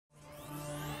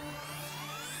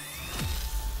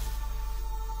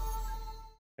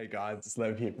Hey guys, it's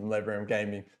Lev here from Levram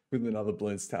Gaming with another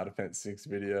Bloons Tower Defense 6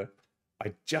 video.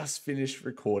 I just finished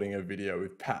recording a video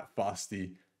with Pat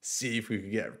Fusty, see if we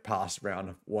could get past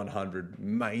round 100,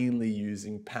 mainly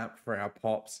using Pat for our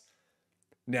pops.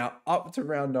 Now, up to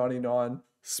round 99,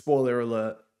 spoiler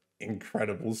alert,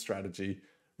 incredible strategy.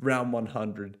 Round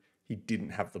 100, he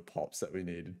didn't have the pops that we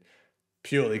needed,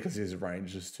 purely because his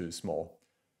range is too small.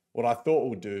 What I thought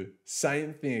we'll do,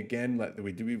 same thing again like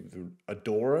we did with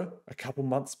Adora a couple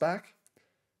months back.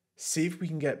 See if we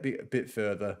can get a bit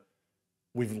further.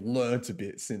 We've learned a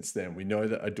bit since then. We know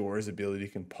that Adora's ability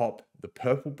can pop the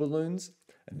purple balloons,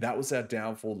 and that was our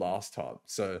downfall last time.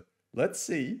 So let's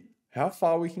see how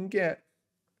far we can get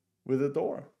with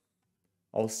Adora.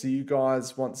 I'll see you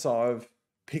guys once I've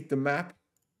picked the map,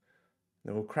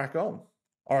 then we'll crack on.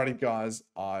 Alrighty guys,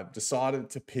 I've decided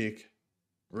to pick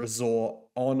Resort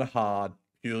on hard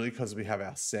purely because we have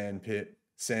our sand pit.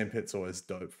 Sand pit's always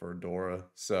dope for Adora.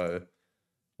 So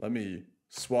let me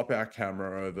swap our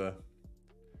camera over.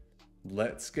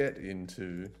 Let's get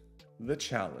into the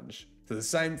challenge. So the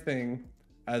same thing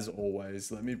as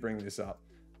always. Let me bring this up.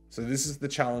 So this is the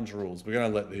challenge rules. We're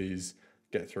going to let these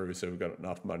get through so we've got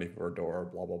enough money for Adora,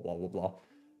 blah, blah, blah, blah, blah.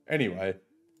 Anyway,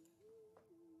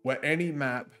 we're any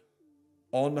map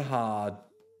on hard,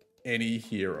 any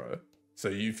hero. So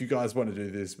if you guys want to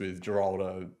do this with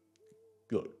Geraldo,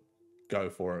 go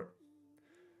for it.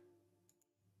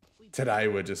 Today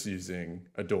we're just using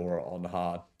Adora on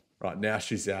hard. Right, now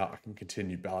she's out, I can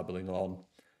continue babbling on.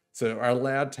 So our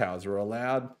allowed towers, we're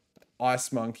allowed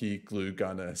Ice Monkey, Glue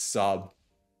Gunner, Sub,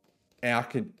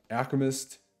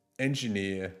 Alchemist,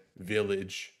 Engineer,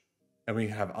 Village, and we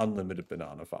have unlimited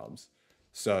banana farms.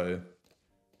 So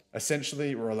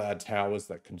essentially we're allowed towers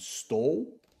that can stall,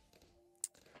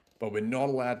 but we're not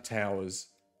allowed towers,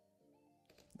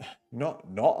 not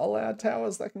allowed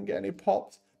towers that can get any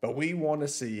pops, but we want to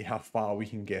see how far we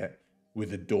can get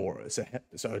with Adora.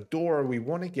 So Adora, we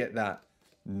want to get that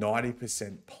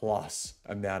 90% plus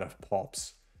amount of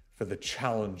pops for the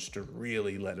challenge to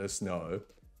really let us know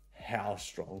how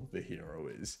strong the hero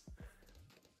is.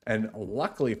 And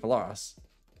luckily for us,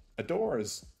 Adora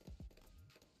is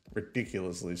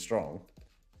ridiculously strong.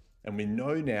 And we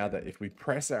know now that if we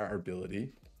press our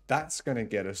ability, that's going to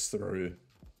get us through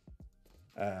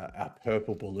our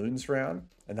purple balloons round.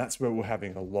 And that's where we're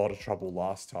having a lot of trouble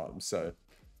last time. So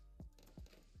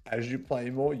as you play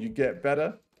more, you get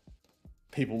better.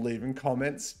 People leaving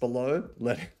comments below,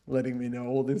 letting me know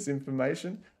all this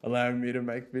information, allowing me to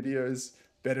make videos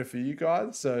better for you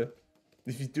guys. So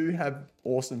if you do have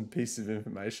awesome pieces of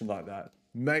information like that,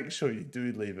 make sure you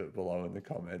do leave it below in the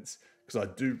comments, because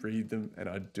I do read them and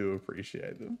I do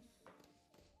appreciate them.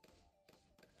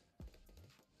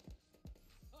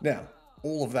 Now,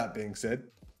 all of that being said,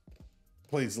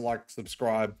 please like,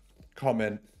 subscribe,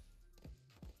 comment.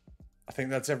 I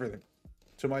think that's everything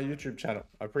to my YouTube channel.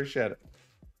 I appreciate it.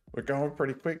 We're going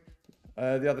pretty quick.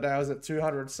 The other day I was at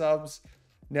 200 subs.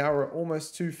 Now we're at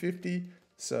almost 250.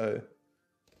 So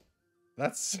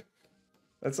that's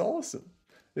awesome.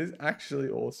 It's actually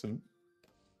awesome.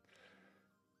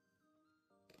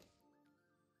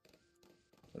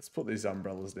 Let's put these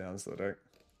umbrellas down so they don't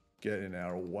get in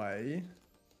our way.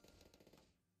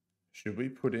 Should we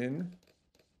put in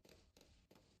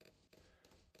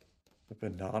a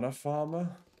banana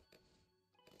farmer?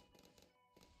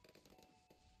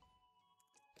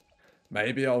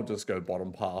 Maybe I'll just go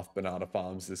bottom path banana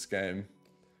farms this game.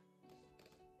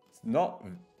 It's not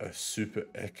a super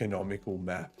economical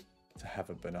map to have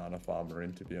a banana farmer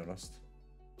in, to be honest.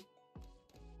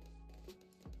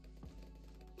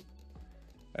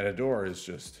 And Adora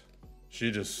is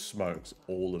she just smokes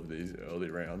all of these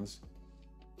early rounds.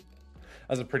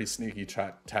 That's a pretty sneaky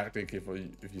tactic if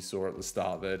you saw at the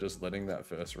start there, just letting that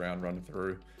first round run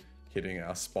through, hitting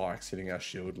our spikes, hitting our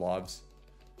shield lives.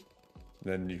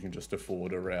 Then you can just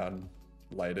afford a round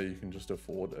later, you can just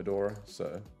afford Adora.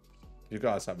 So if you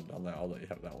guys haven't done that, I'll let you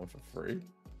have that one for free.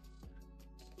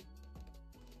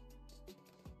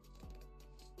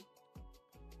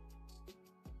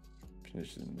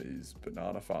 Finishing these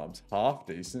banana farms half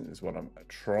decent is what I'm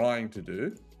trying to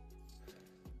do.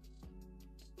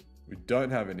 We don't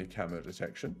have any camo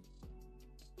detection,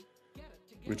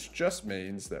 which just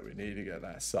means that we need to get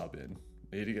that sub in.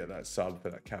 Need to get that sub for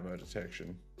that camo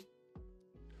detection.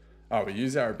 Oh, we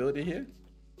use our ability here.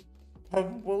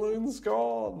 Purple balloon's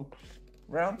gone.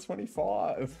 Round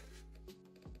 25.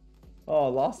 Oh,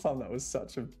 last time that was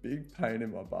such a big pain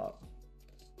in my butt.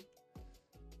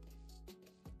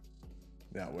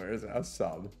 Now, where is our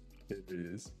sub? Here it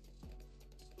is.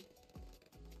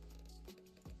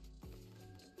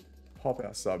 Pop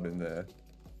our sub in there.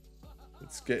 With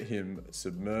Let's get him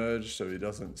submerged so he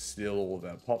doesn't steal all of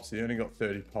our pops. He only got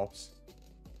 30 pops.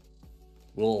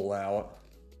 We'll allow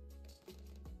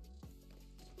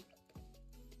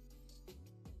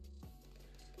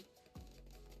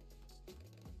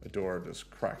it. Adora just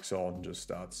cracks on, just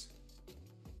starts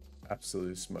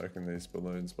absolutely smoking these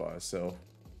balloons by herself.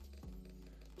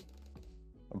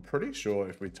 I'm pretty sure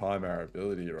if we time our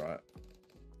ability right,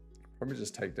 probably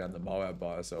just take down the Moab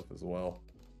by herself as well.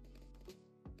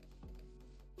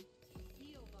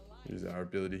 Use our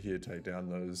ability here, take down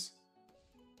those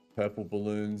purple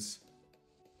balloons.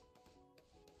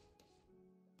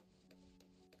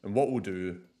 And what we'll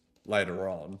do later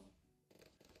on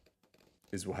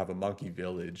is we'll have a monkey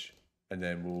village, and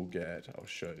then we'll get, I'll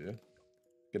show you,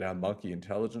 get our monkey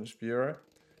intelligence bureau.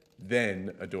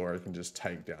 Then Adora can just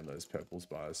take down those purples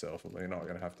by herself, and we're not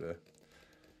going to have to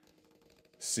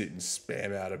sit and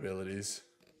spam out abilities.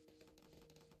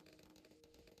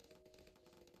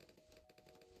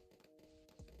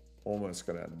 Almost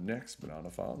got our next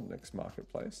banana farm, next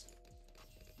marketplace.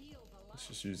 Let's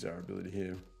just use our ability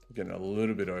here. We're getting a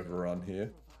little bit overrun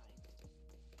here.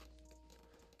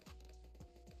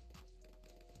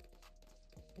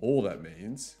 All that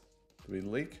means, do we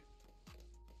leak?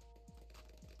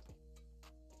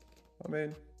 I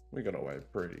mean, we got away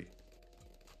pretty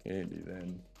handy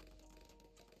then.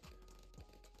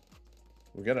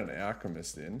 We'll get an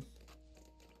alchemist in.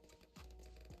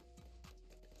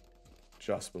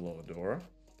 Just below Adora.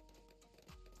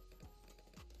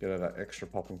 Get her that extra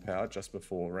popping power just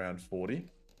before round 40.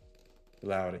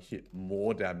 Allow her to hit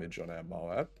more damage on our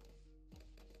Moab.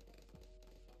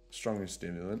 Stronger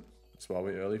stimulant. That's why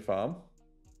we early farm.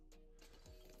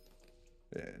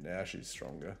 Yeah, now she's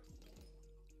stronger.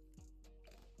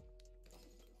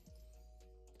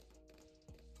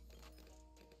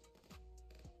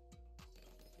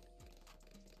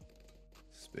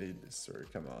 Speed this through,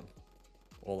 come on.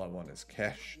 All I want is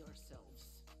cash.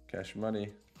 Cash money.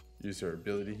 Use her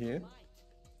ability here.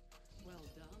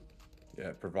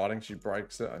 Yeah, providing she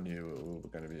breaks it, I knew we were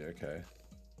going to be okay.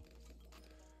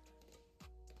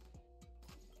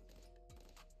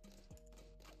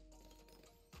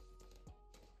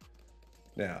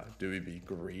 Now, do we be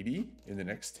greedy in the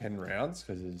next 10 rounds?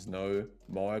 Because there's no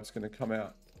Moab's going to come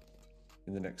out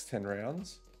in the next 10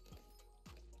 rounds.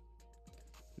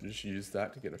 Just use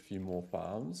that to get a few more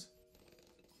farms.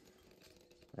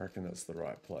 I reckon that's the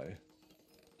right play.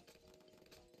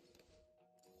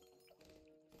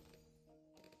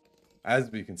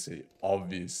 As we can see,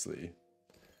 obviously,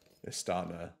 they're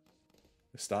starting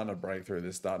to break through.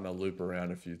 They're starting to loop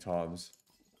around a few times,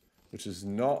 which is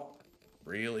not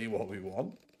really what we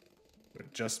want. But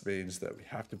it just means that we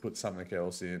have to put something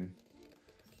else in.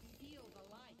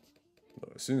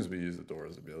 As soon as we use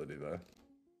Adora's ability, though.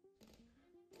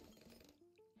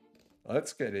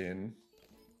 Let's get in.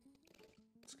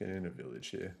 Let's get in a village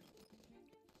here.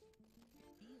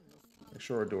 Make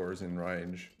sure Adora's in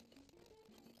range.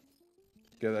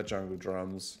 Get that jungle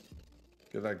drums.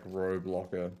 Get that grow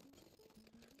blocker.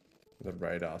 The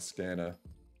radar scanner.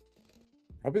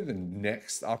 Probably the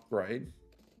next upgrade.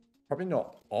 Probably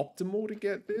not optimal to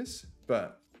get this,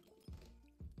 but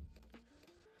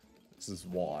this is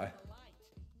why.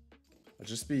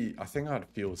 I think I'd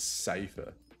feel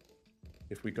safer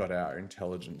if we got our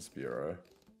intelligence bureau.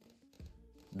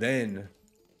 Then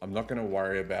I'm not going to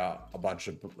worry about a bunch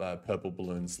of purple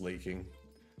balloons leaking,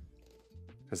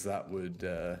 because that would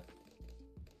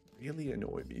really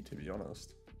annoy me, to be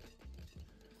honest.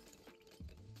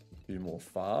 A few more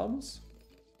farms.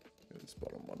 Get this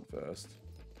bottom one first.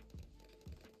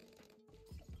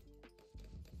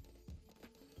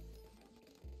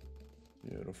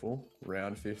 Beautiful.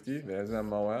 Round 50. There's our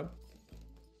Moab.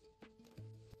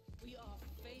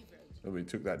 And we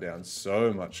took that down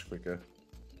so much quicker.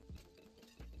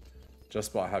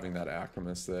 Just by having that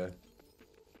alchemist there.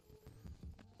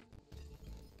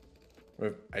 We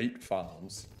have 8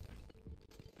 farms.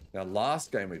 Now last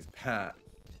game with Pat,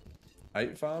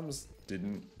 8 farms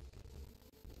didn't...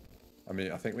 I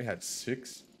mean, I think we had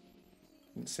 6.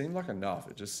 Didn't seem like enough.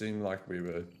 It just seemed like we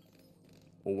were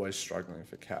always struggling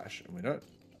for cash. And we don't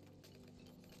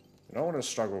want to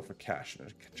struggle for cash in a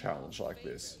challenge like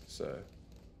this. So...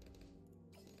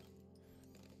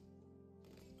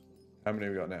 how many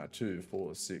we got now? 2,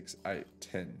 4, 6, 8,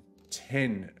 10.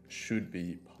 10 should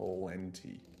be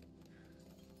plenty.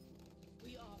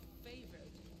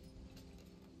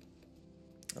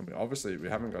 I mean, obviously, we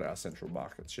haven't got our central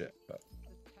markets yet, but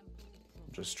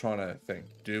I'm just trying to think.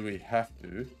 Do we have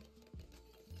to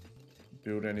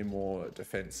build any more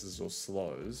defenses or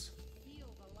slows?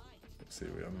 Let's see,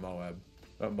 we have Moab.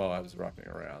 Oh, Moab's wrapping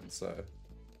around, so...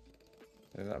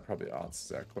 And that probably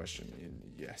answers our question in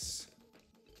yes.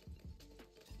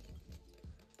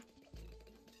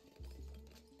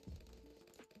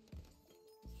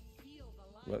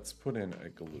 Let's put in a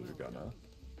glue gunner.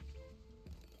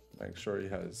 Make sure he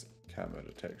has camo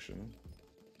detection.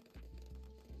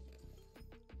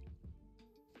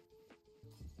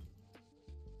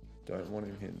 Don't want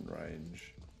him hitting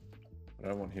range. I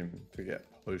don't want him to get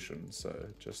potion, so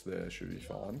just there should be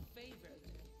fine.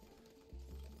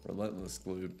 Relentless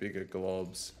glue, bigger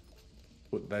globs.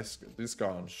 Put this guy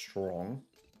on strong.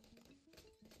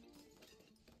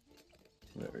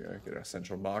 There we go, get our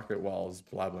central market while it's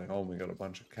blabbling on. We got a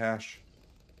bunch of cash.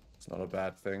 It's not a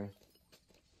bad thing.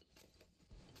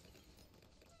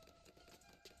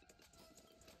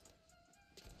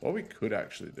 What we could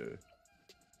actually do,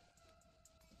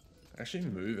 actually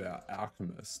move our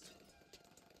alchemist.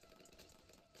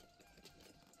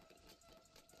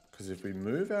 Because if we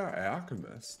move our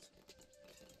alchemist,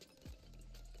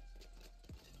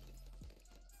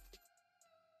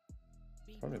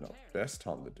 probably not the best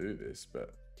time to do this,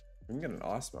 but we can get an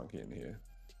ice monkey in here.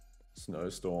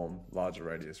 Snowstorm, larger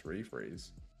radius refreeze.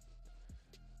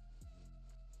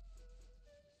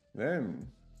 Then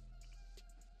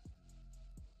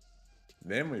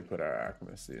we put our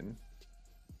alchemist in.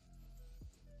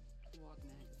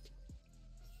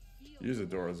 Use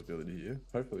Adora's ability here.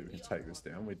 Hopefully we can take this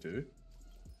down. We do.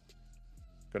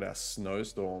 Got our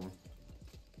snowstorm.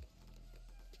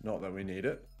 Not that we need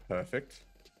it. Perfect.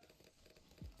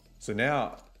 So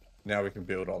now we can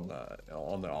build on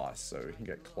the ice, so we can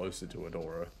get closer to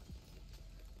Adora.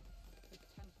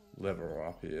 Level her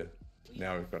up here.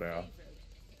 Now we've got our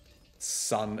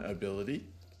sun ability.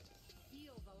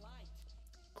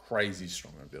 Crazy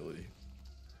strong ability.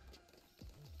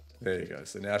 There you go.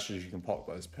 So now she can pop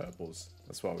those purples.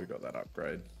 That's why we got that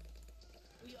upgrade.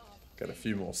 Get a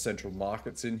few more central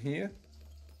markets in here.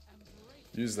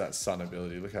 Use that sun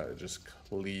ability. Look how it just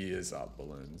clears up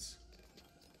balloons.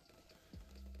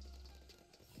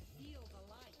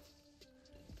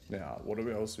 Now, what do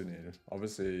we else we need?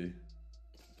 Obviously,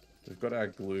 we've got our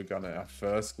glue gunner, our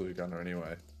first glue gunner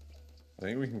anyway. I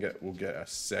think we'll get a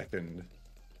second.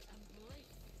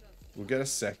 We'll get a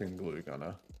second glue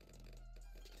gunner.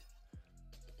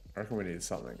 I reckon we need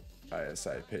something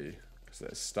ASAP because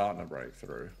they're starting to break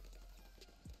through.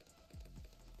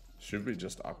 Should we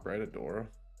just upgrade Adora?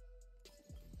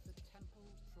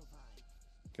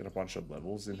 Get a bunch of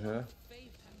levels in her.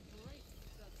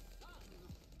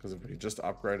 Because if we just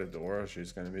upgrade Adora,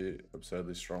 she's going to be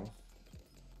absurdly strong.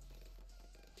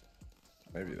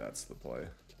 Maybe that's the play.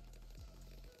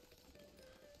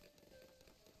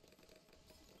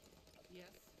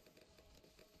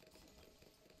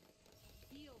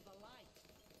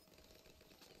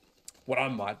 What I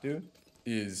might do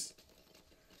is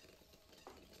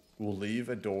we'll leave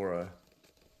Adora.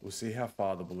 We'll see how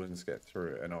far the balloons get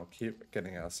through, and I'll keep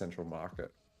getting our central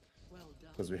market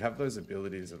because we have those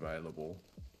abilities available.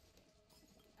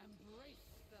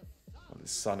 Oh,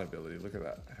 this sun ability, look at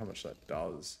that, how much that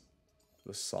does.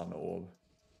 The sun orb,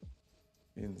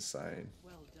 insane.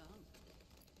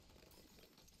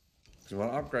 Because we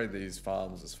want to upgrade these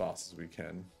farms as fast as we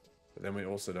can, but then we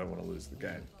also don't want to lose the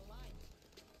game.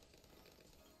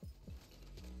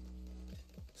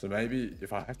 So maybe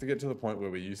if I have to get to the point where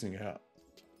we're using our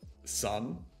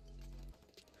sun,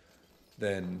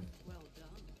 then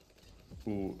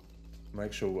we'll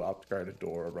make sure we'll upgrade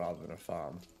Adora rather than a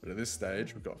farm. But at this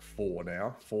stage, we've got 4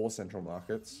 now, 4 central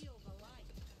markets.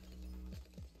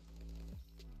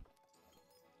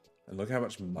 And look how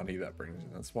much money that brings in.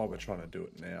 That's why we're trying to do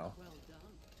it now.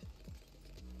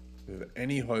 If there's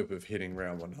any hope of hitting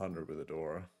round 100 with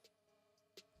Adora,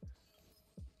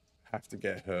 have to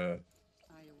get her,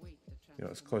 you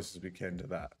know, as close as we can to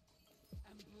that.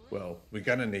 Well, we're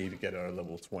going to need to get her a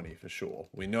level 20 for sure.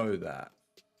 We know that.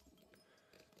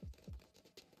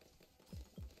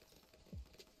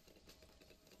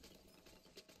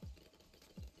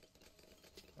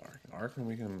 I reckon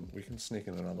we can sneak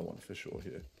in another one for sure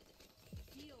here.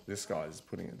 This guy is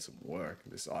putting in some work,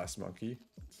 this ice monkey.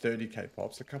 30k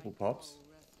pops, a couple pops.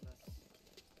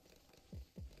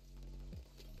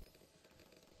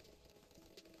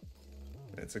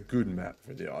 It's a good map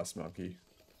for the ice monkey.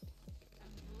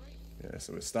 Yeah,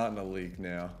 so we're starting to leak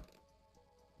now.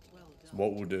 So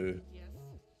what we'll do,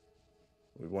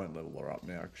 we won't level her up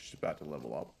now because she's about to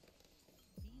level up.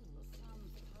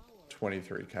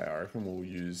 23k, I reckon we'll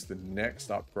use the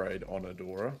next upgrade on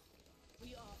Adora.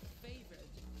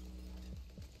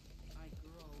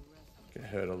 Get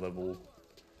her to level,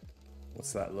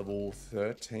 what's that, level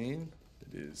 13?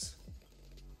 It is.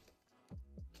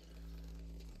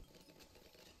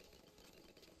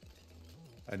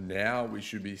 And now we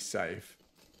should be safe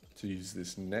to use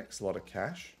this next lot of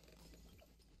cash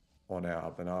on our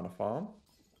banana farm.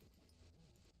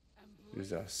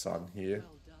 Use our sun here.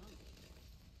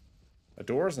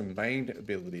 Adora's main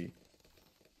ability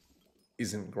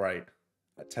isn't great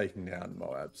at taking down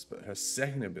Moabs, but her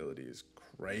second ability is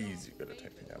crazy good at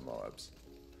taking down Moabs.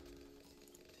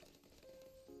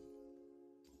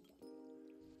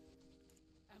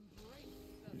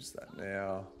 Use that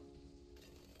now.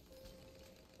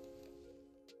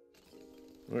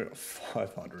 We got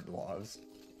 500 lives.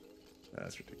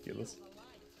 That's ridiculous.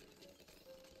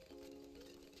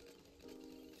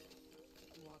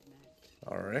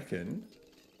 I reckon,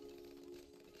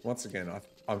 once again,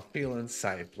 I'm feeling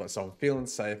safe. So I'm feeling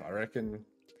safe. I reckon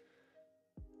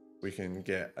we can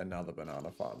get another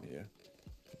banana farm here.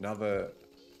 Another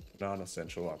banana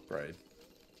central upgrade.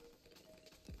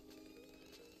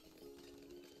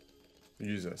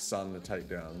 Use a sun to take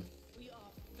down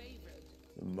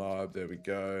the mob. There we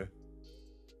go.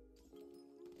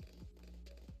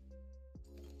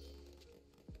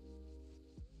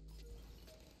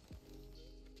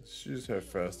 Let's use her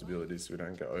first ability so we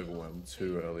don't get overwhelmed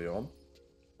too early on.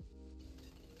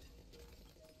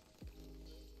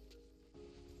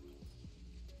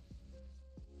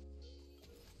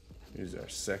 Use our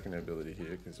second ability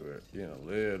here because we're in a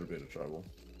little bit of trouble.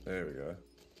 There we go.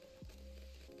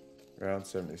 Round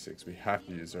 76. We have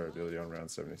to use our ability on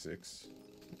round 76.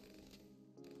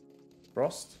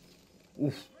 Frost.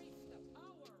 Oof.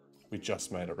 We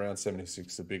just made it. Round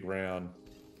 76, a big round.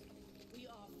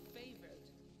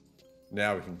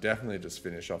 Now we can definitely just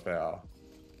finish off our...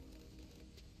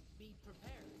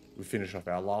 We finish off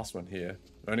our last one here.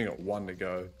 We only got one to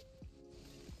go.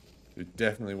 We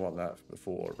definitely want that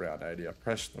before round 80. I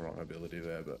pressed the wrong ability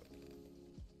there, but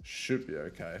should be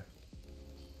okay.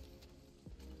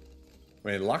 I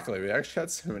mean, luckily, we actually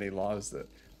had so many lives that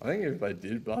I think if they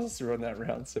did blast us through on that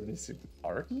round 76,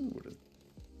 I reckon we would have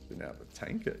been able to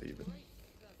tank it even.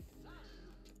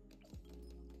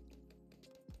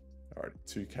 Alright,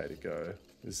 2k to go.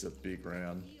 This is a big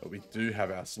round, but we do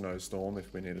have our snowstorm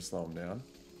if we need to slow them down.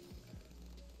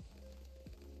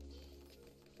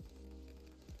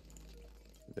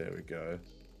 There we go.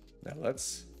 Now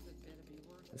let's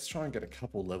try and get a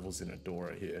couple levels in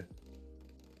Adora here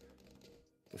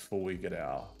before we get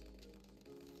our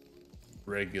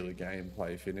regular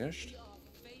gameplay finished.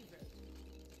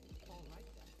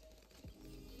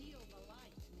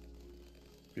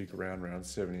 Big round, round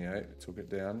 78. Took it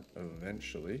down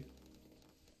eventually.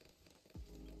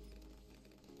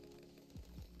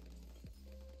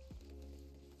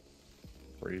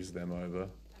 Freeze them over.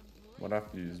 Might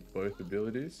have to use both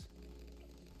abilities.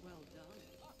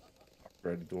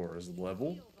 Upgrade Adora's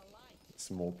level.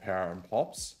 Some more power and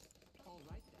pops.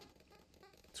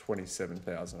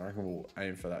 27,000. I reckon we'll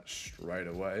aim for that straight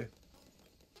away.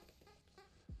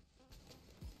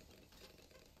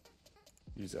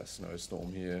 Use our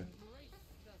snowstorm here.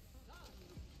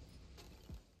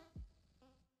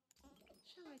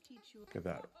 Get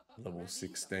that level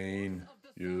 16.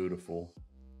 Beautiful.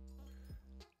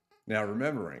 Now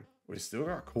remembering, we still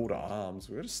got call to arms.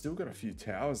 We've still got a few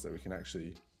towers that we can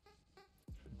actually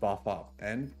buff up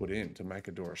and put in to make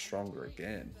Adora stronger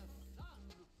again.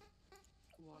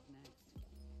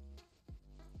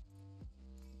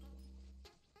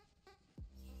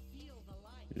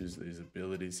 Use these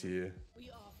abilities here.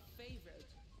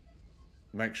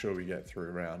 Make sure we get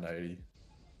through round 80.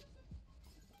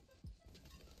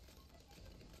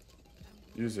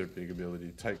 Use their big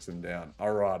ability, takes them down.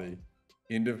 Alrighty,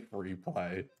 into free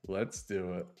play. Let's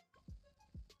do it.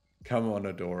 Come on,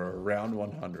 Adora, round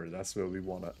 100. That's where we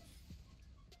want it.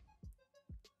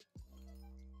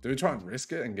 Do we try and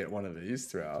risk it and get one of these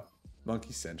through our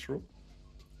Monkey Central?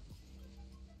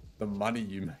 The money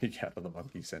you make out of the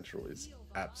Monkey Central is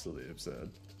absolutely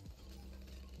absurd.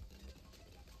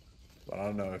 But I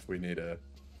don't know if we need to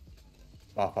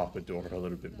buff up Adora a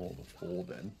little bit more before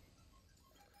then.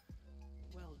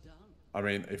 I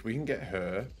mean, if we can get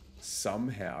her,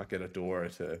 somehow get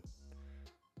Adora to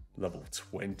level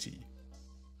 20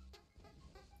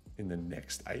 in the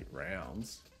next 8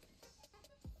 rounds.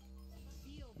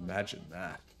 Imagine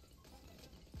that.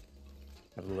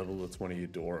 Have a level of 20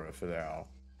 Adora for our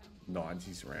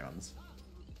 90s rounds.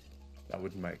 That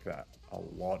would make that a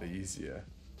lot easier.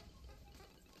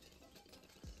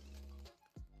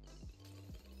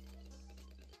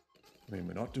 I mean,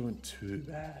 we're not doing too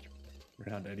bad.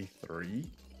 Round 83.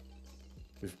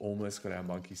 We've almost got our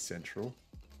Monkey Central.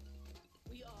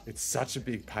 It's such a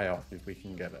big payoff if we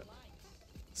can get it.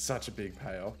 Such a big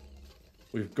payoff.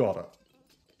 We've got it.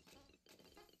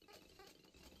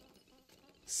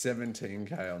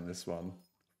 17k on this one.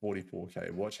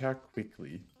 44k. Watch how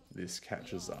quickly this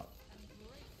catches up.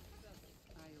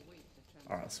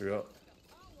 Alright, so we got...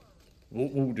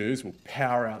 What we'll do is we'll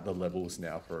power out the levels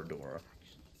now for Adora.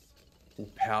 We'll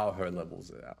power her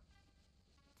levels out.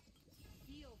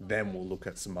 Then we'll look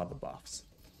at some other buffs.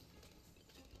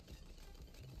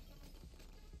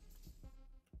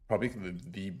 Probably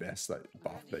the best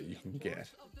buff that you can get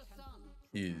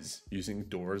is using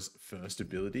Adora's first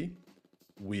ability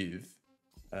with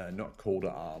not Call to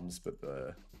Arms, but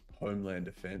the Homeland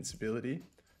Defense ability.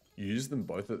 Use them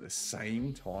both at the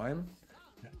same time.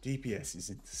 Now, DPS is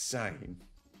insane.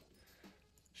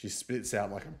 She spits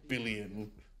out like 1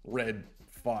 billion red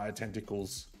fire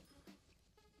tentacles.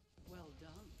 Well done.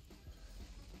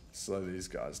 Slow these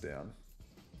guys down.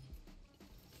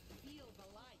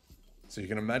 So you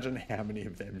can imagine how many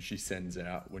of them she sends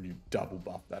out when you double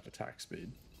buff that attack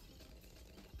speed.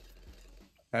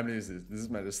 How many is this? This has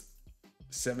made us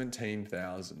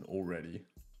 17,000 already.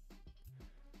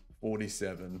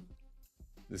 47.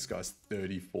 This guy's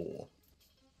 34.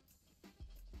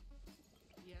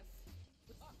 Yes.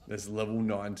 There's level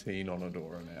 19 on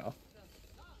Adora now.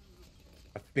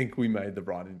 I think we made the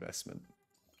right investment.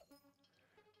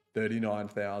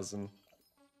 39,000.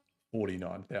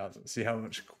 49,000. See how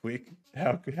much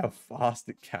how fast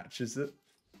it catches it?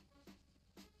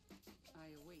 I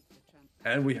await the champion.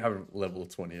 And we have level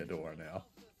 20 Adora now.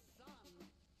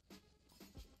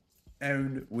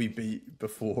 And we beat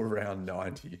before round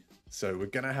 90. So we're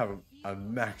going to have a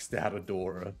maxed out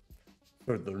Adora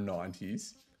for the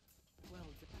 90s. Well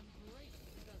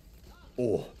done.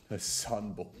 Oh, a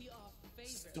Sunball.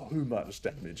 So much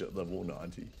damage at level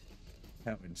 90.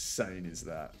 How insane is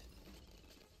that?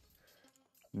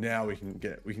 Now we can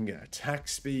get attack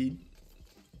speed.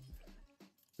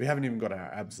 We haven't even got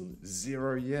our absolute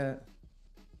 0 yet.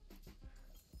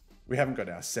 We haven't got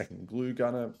our second glue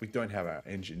gunner. We don't have our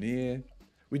engineer.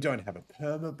 We don't have a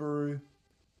perma brew.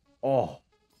 Oh,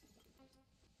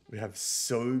 we have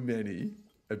so many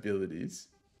abilities.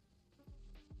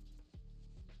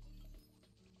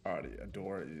 Alrighty,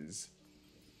 Adora is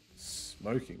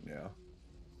smoking now.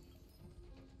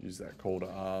 Use that Call to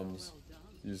Arms.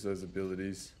 Use those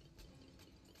abilities.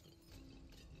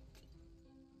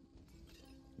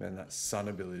 Man, that Sun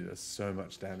ability does so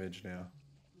much damage now.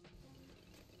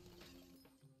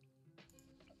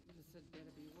 This had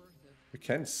better be worth it. We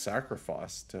can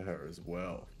sacrifice to her as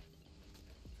well.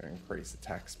 For increased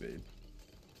attack speed.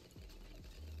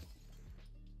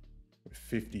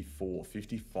 54,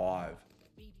 55.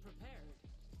 Be prepared.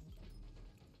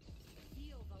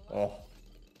 Feel the Oh,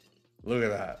 look at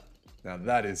that. Now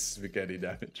that is spaghetti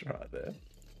damage right there.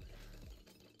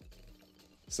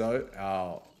 So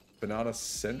our Banana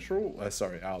Central,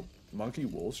 our Monkey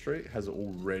Wall Street has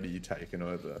already taken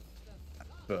over that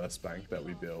first bank that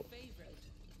we built.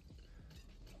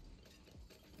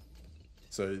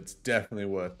 So it's definitely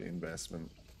worth the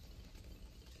investment.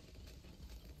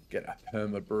 Get a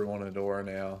perma brew on Adora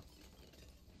now.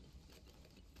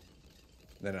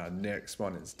 Then our next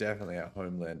one is definitely our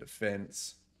Homeland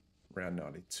Defense. Round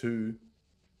 92.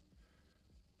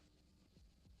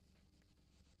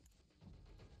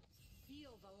 Feel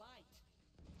the light.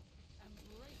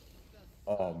 Embrace the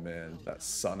Oh man, that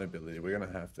Sun ability. We're going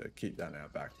to have to keep that in our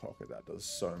back pocket. That does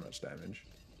so much damage.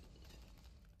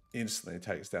 Instantly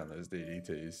takes down those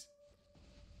DDTs.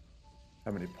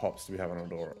 How many pops do we have on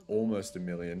Adora? Almost 1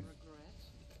 million. regret.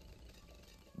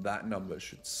 That number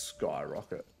should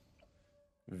skyrocket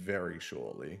very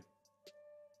shortly.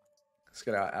 Let's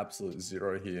get our absolute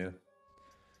 0 here.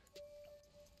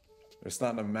 We're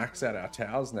starting to max out our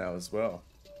towers now as well.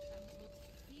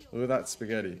 Look at that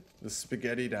spaghetti. The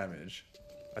spaghetti damage.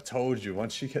 I told you,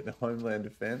 once you get the Homeland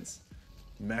Defense,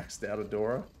 maxed out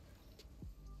Adora.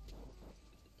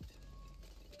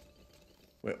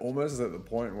 We're almost at the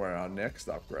point where our next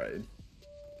upgrade.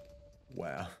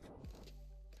 Wow.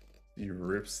 He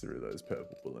rips through those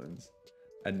purple balloons.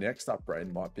 Our next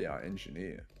upgrade might be our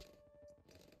engineer.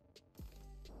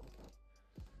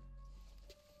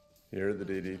 Here are the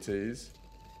DDTs.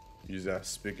 Use our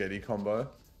spaghetti combo.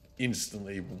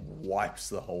 Instantly wipes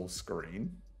the whole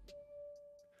screen.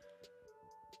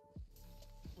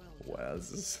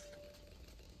 Wowzers.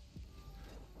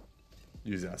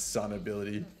 Use our Sun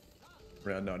ability.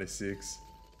 Round 96.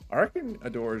 I reckon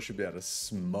Adora should be able to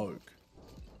smoke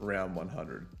round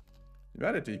 100. The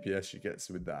amount of DPS she gets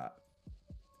with that.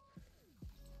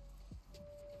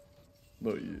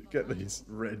 Look, you get these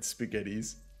red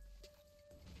spaghettis.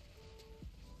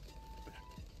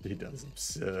 He does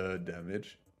absurd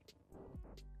damage.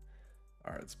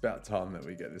 Alright, it's about time that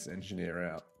we get this engineer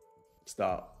out.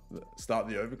 Start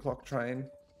the overclock train.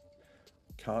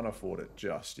 Can't afford it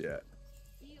just yet.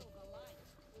 Feel the light.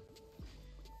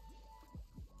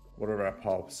 What are our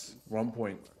pops?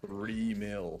 1.3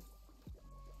 mil.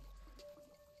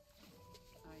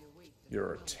 I await the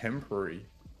You're a temporary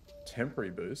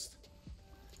boost.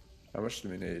 How much do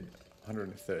we need?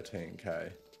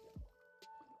 113k.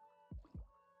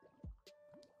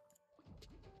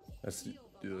 Let's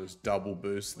do this double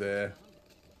boost there.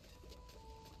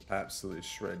 Absolutely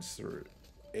shreds through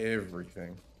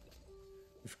everything.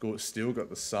 We've still got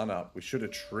the sun up. We should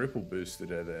have triple boosted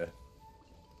her there.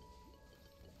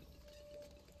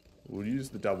 We'll use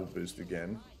the double boost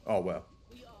again. Oh, wow.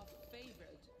 We are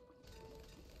favored.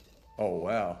 Oh,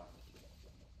 wow.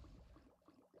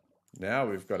 Now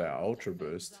we've got our ultra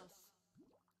boost. Thus,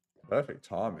 Perfect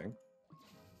timing.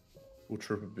 We'll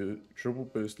triple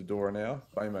boost Adora now.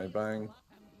 Bang, bang, bang.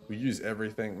 We use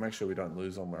everything. Make sure we don't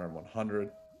lose on we're on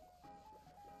 100.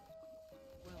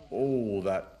 Oh,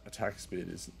 that attack speed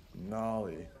is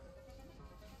gnarly.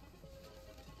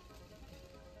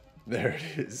 There it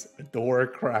is.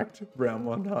 Adora cracked round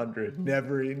 100.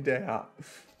 Never in doubt.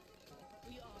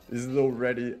 This is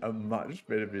already a much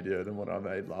better video than what I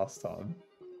made last time.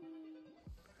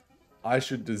 I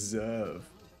should deserve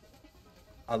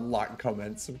a like,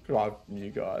 comment, subscribe from you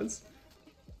guys.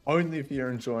 Only if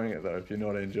you're enjoying it though. If you're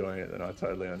not enjoying it, then I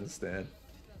totally understand.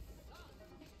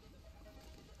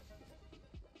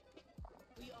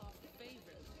 we are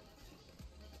favored.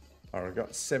 Alright, I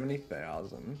got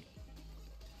 70,000.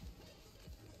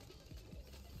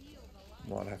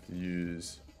 Might have to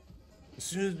use... As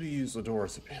soon as we use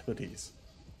Adora's abilities,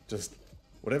 just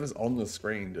whatever's on the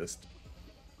screen just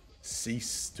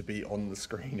cease to be on the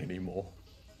screen anymore.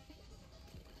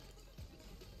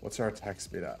 What's our attack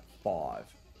speed at? 5.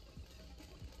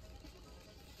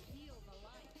 Feel the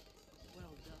light.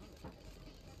 Well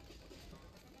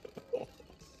done.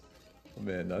 Oh,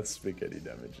 man, that spaghetti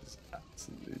damage is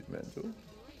absolutely mental.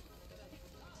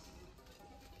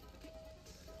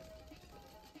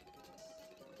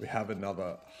 We have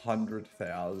another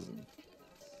 100,000.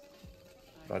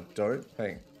 But I don't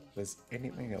think there's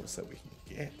anything else that we can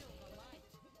get.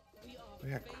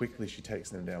 Look how quickly she takes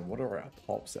them down. What are our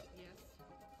pops at? Yes.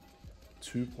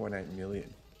 2.8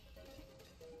 million.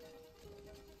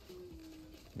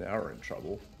 Now we're in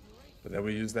trouble. But then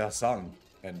we used our sun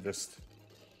and just...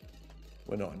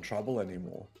 We're not in trouble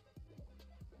anymore.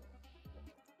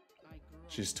 I grow.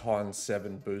 She's times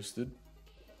 7 boosted.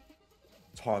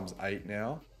 Times 8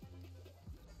 now.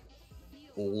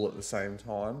 All at the same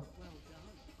time. Well done.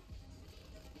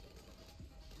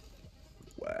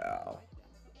 Wow.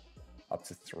 Up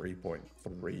to 3.3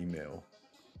 mil.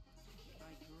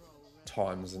 I grow.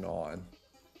 Times 9.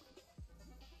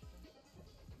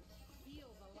 Feel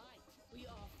the light. We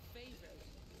are favored.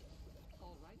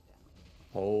 All right then.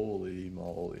 Holy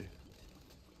moly.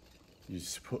 You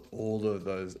just put all of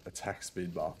those attack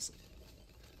speed buffs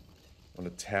on a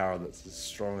tower that's as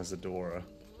strong as Adora.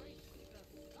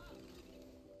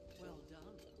 Well done.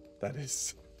 That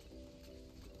is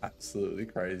absolutely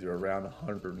crazy. We're around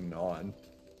 109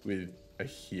 with a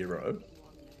hero.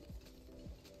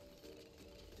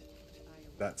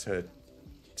 That's her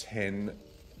 10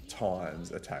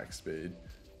 times attack speed.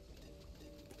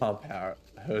 Pump out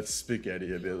her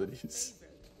spaghetti abilities.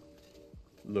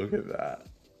 Look at that.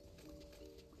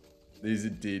 These are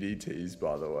DDTs,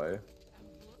 by the way.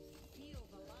 Feel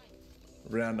the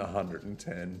light. Around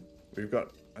 110. We've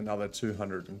got another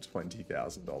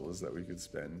 $220,000 that we could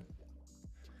spend.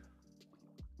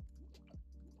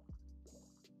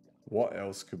 What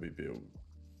else could we build?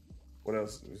 What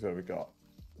else have we got?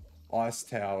 Ice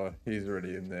Tower, he's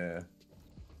already in there.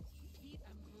 We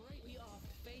are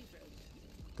favored.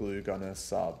 Glue Gunner,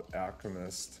 Sub,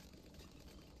 Alchemist.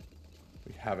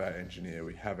 We have our Engineer,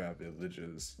 we have our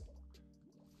Villagers.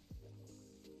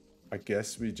 I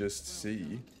guess we just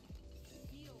see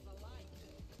Feel the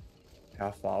light.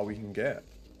 how far we can get.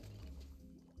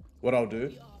 What I'll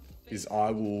do is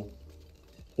I will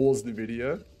pause the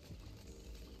video.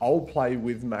 I'll play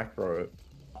with macro.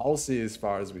 I'll see as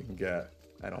far as we can get.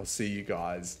 And I'll see you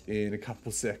guys in a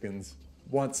couple seconds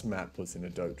once Matt puts in a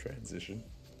dope transition.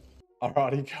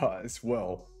 Alrighty guys,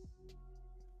 well,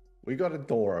 we got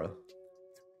Adora.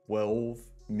 12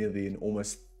 million,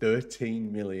 almost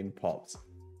 13 million pops.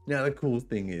 Now the cool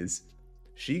thing is,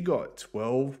 she got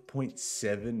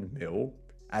 12.7 mil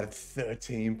out of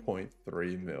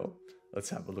 13.3 mil. Let's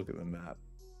have a look at the map.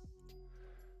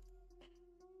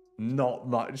 Not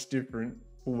much different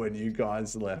from when you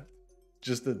guys left.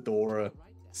 Just Adora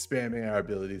spamming our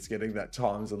abilities, getting that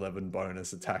times 11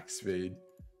 bonus attack speed.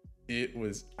 It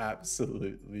was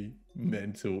absolutely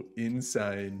mental,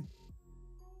 insane.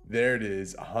 There it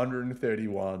is,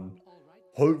 131.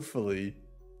 Hopefully,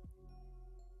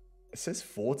 it says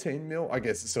 14 mil. I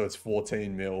guess so. It's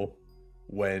 14 mil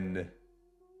when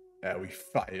we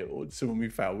failed. So when we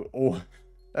failed, oh,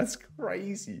 that's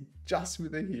crazy. Just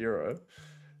with a hero.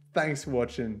 Thanks for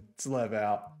watching. It's Lev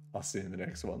out. I'll see you in the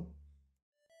next one.